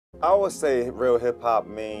I would say real hip hop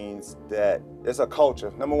means that it's a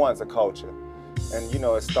culture. Number one, it's a culture. And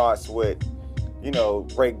it starts with,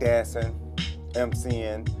 breakdancing,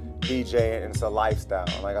 MCing, DJing, and it's a lifestyle.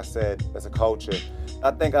 Like I said, it's a culture.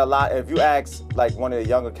 I think a lot, if you ask like one of the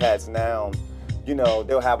younger cats now,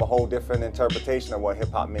 they'll have a whole different interpretation of what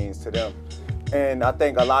hip hop means to them. And I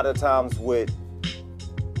think a lot of times with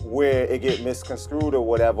where it get misconstrued or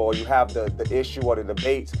whatever, or you have the issue or the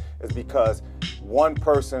debate, is because one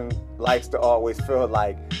person likes to always feel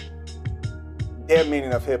like their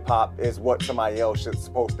meaning of hip hop is what somebody else is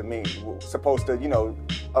supposed to mean, supposed to,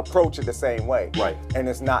 approach it the same way. Right. And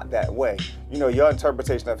it's not that way. Your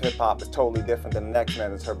interpretation of hip hop is totally different than the next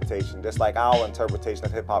man's interpretation. Just like our interpretation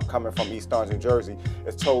of hip hop coming from East Orange, New Jersey,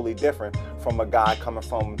 is totally different from a guy coming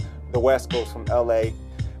from the West Coast, from LA,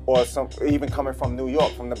 or even coming from New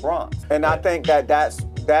York, from the Bronx. And I think that's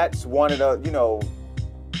one of the,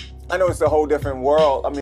 I know it's a whole different world. I mean,